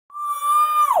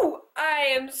I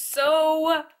am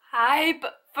so hype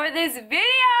for this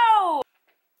video!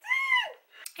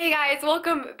 Hey guys,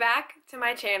 welcome back to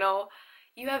my channel.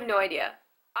 You have no idea.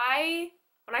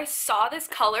 When I saw this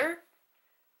color,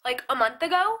 like a month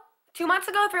ago, 2 months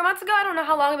ago, 3 months ago, I don't know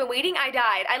how long I've been waiting, I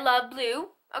died. I love blue,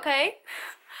 okay?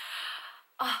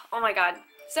 Oh my god.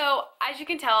 So, as you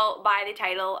can tell by the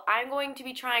title, I'm going to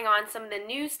be trying on some of the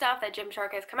new stuff that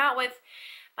Gymshark has come out with.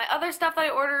 My other stuff that I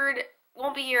ordered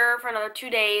won't be here for another 2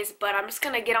 days, but I'm just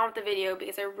going to get on with the video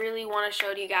because I really want to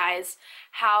show you guys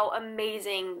how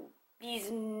amazing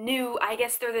these new, I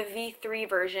guess they're the V3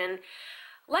 version,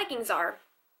 leggings are.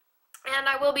 And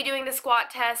I will be doing the squat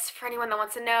test for anyone that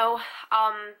wants to know.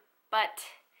 But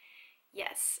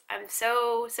yes, I'm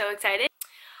so excited.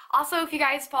 Also, if you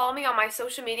guys follow me on my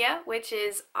social media, which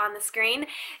is on the screen,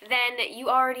 then you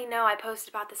already know I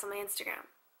posted about this on my Instagram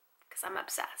because I'm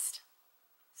obsessed.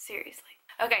 Seriously.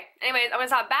 Okay, anyways, I'm going to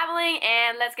stop babbling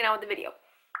and let's get on with the video.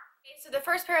 Okay, so the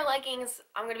first pair of leggings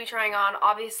I'm going to be trying on,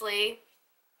 obviously,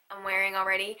 I'm wearing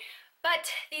already. But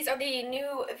these are the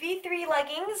new V3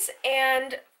 leggings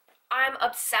and I'm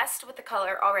obsessed with the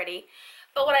color already.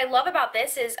 But what I love about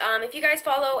this is, if you guys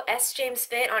follow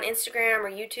Gymshark on Instagram or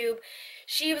YouTube,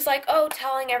 she was like, oh,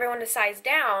 telling everyone to size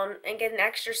down and get an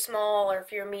extra small, or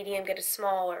if you're medium, get a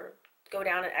small, or go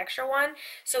down an extra one.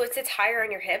 So it sits higher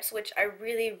on your hips, which I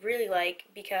really like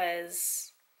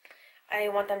because I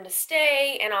want them to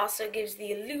stay, and also gives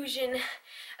the illusion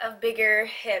of bigger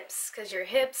hips, because your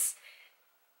hips,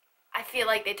 I feel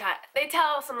like they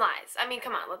tell some lies. I mean,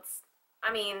 come on,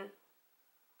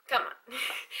 come on.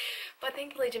 But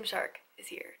thankfully Gymshark is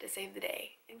here to save the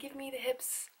day and give me the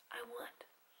hips I want.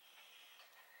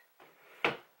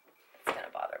 It's gonna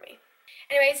bother me.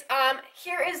 Anyways,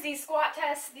 here is the squat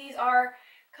test. These are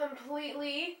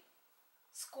completely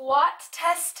squat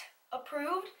test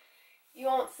approved. You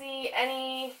won't see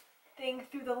anything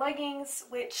through the leggings,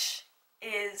 which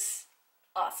is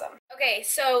awesome. Okay,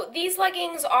 so these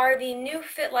leggings are the new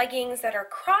fit leggings that are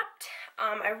cropped.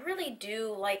 I really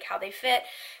do like how they fit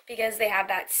because they have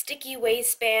that sticky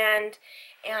waistband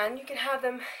and you can have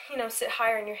them, you know, sit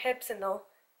higher on your hips and they'll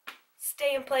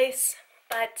stay in place.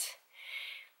 But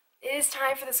it is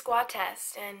time for the squat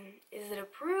test, and is it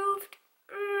approved?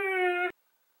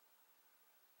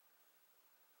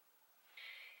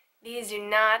 These do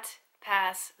not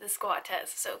pass the squat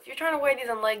test. So if you're trying to wear these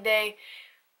on leg day,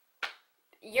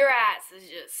 your ass is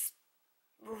just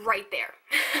right there.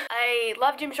 I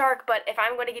love Gymshark, but if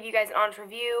I'm going to give you guys an honest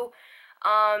review,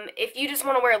 if you just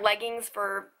want to wear leggings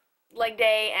for leg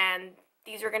day and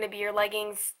these are going to be your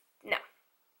leggings, no.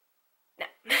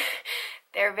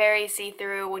 They're very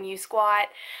see-through when you squat.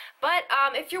 But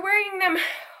if you're wearing them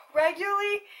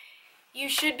regularly, you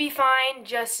should be fine.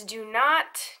 Just do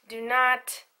not,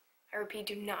 I repeat,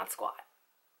 do not squat.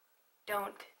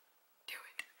 Don't do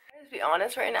it. Let's be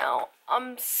honest right now,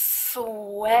 I'm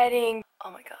sweating. Oh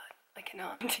my god, I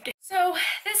cannot. So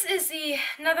this is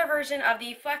another version of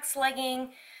the flex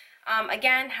legging.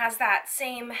 Again, has that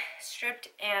same stripped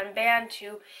and band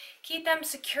to keep them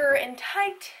secure and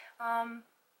tight.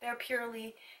 They're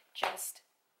purely just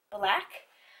black.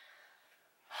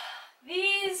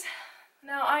 These,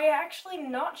 now I actually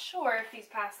not sure if these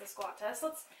pass the squat test.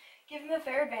 Let's give them a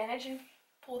fair advantage and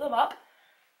pull them up.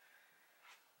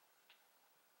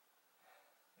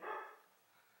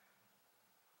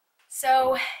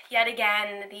 So, yet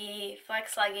again, the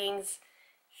flex leggings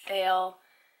fail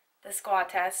the squat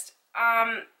test.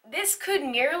 This could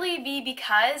merely be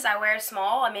because I wear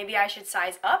small and maybe I should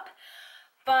size up,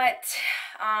 but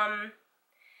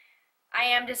I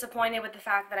am disappointed with the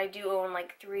fact that I do own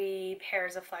like 3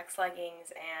 pairs of flex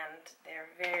leggings and they're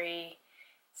very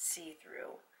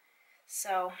see-through.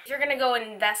 So, if you're going to go and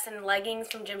invest in leggings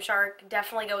from Gymshark,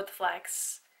 definitely go with the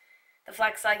flex. The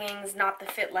flex leggings, not the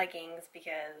fit leggings,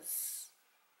 because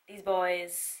these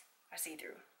boys are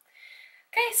see-through.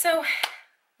 Okay, so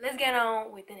let's get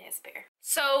on with the next pair.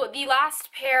 So the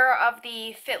last pair of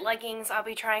the fit leggings I'll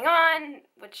be trying on,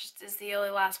 which is the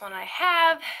only last one I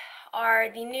have,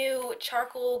 are the new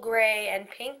charcoal gray and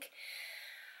pink.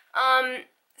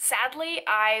 Sadly,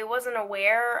 I wasn't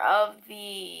aware of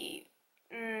the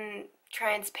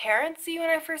transparency when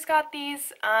I first got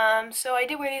these, so I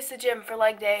did wear these to the gym for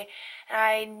leg day, and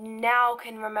I now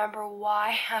can remember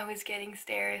why I was getting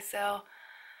stares, so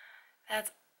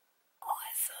that's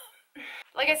awesome.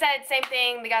 Like I said, same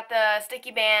thing, they got the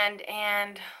sticky band,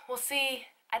 and we'll see.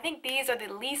 I think these are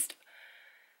the least,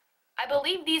 I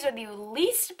believe these are the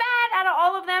least bad out of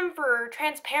all of them for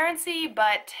transparency,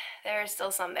 but there's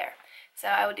still some there. So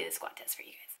I will do the squat test for you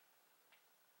guys.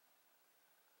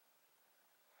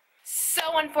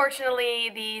 So unfortunately,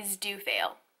 these do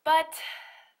fail. But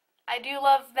I do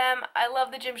love them. I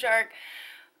love the Gymshark,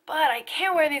 but I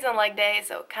can't wear these on leg day,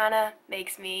 so it kind of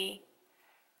makes me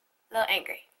a little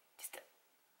angry. Just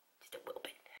a little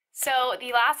bit. So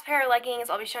the last pair of leggings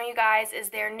I'll be showing you guys is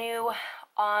their new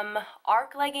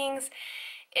Arc leggings.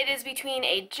 It is between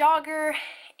a jogger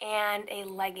and a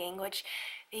legging, which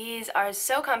these are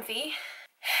so comfy.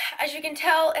 As you can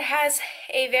tell, it has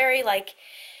a very like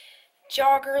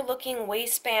jogger looking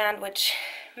waistband, which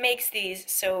makes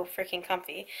these so freaking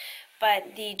comfy.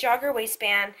 But the jogger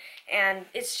waistband, and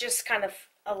it's just kind of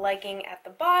a legging at the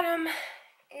bottom,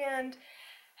 and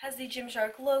has the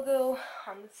Gymshark logo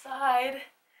on the side.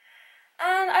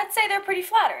 And I'd say they're pretty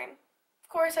flattering. Of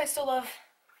course, I still love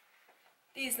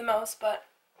these the most, but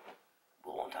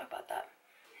we won't talk about that.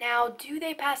 Now, do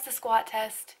they pass the squat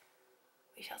test?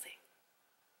 We shall see.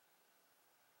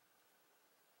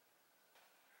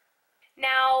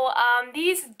 Now,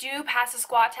 these do pass the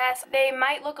squat test. They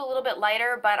might look a little bit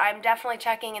lighter, but I'm definitely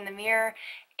checking in the mirror,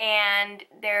 and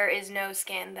there is no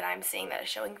skin that I'm seeing that is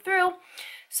showing through.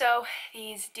 So,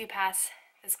 these do pass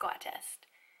the squat test.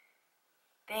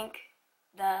 Thank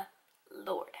the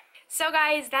Lord. So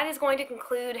guys, that is going to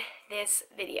conclude this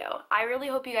video. I really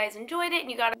hope you guys enjoyed it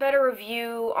and you got a better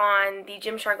review on the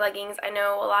Gymshark leggings. I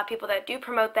know a lot of people that do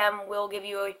promote them will give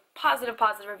you a positive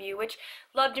review, which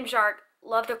love Gymshark,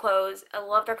 love their clothes, I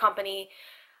love their company.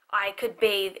 I could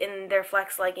bathe in their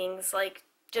flex leggings, like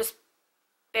just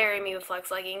bury me with flex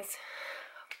leggings.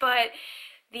 But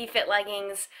the fit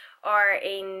leggings are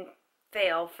a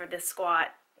fail for the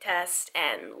squat test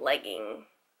and legging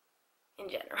in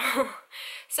general.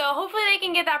 So hopefully they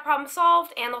can get that problem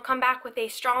solved and they'll come back with a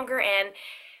stronger and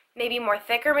maybe more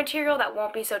thicker material that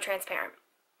won't be so transparent.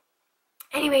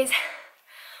 Anyways,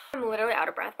 I'm literally out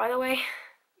of breath, by the way.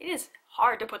 It is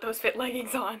hard to put those fit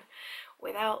leggings on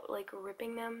without like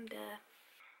ripping them to...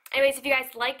 Anyways, if you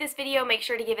guys like this video, make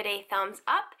sure to give it a thumbs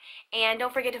up, and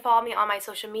don't forget to follow me on my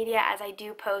social media as I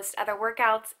do post other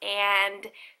workouts and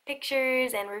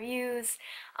pictures and reviews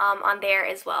on there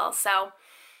as well. So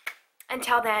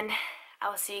until then, I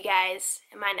will see you guys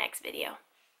in my next video.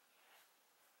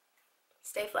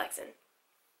 Stay flexing.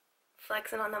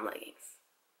 Flexing on them leggings.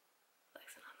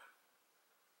 Flexing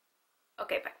on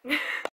them. Okay, bye.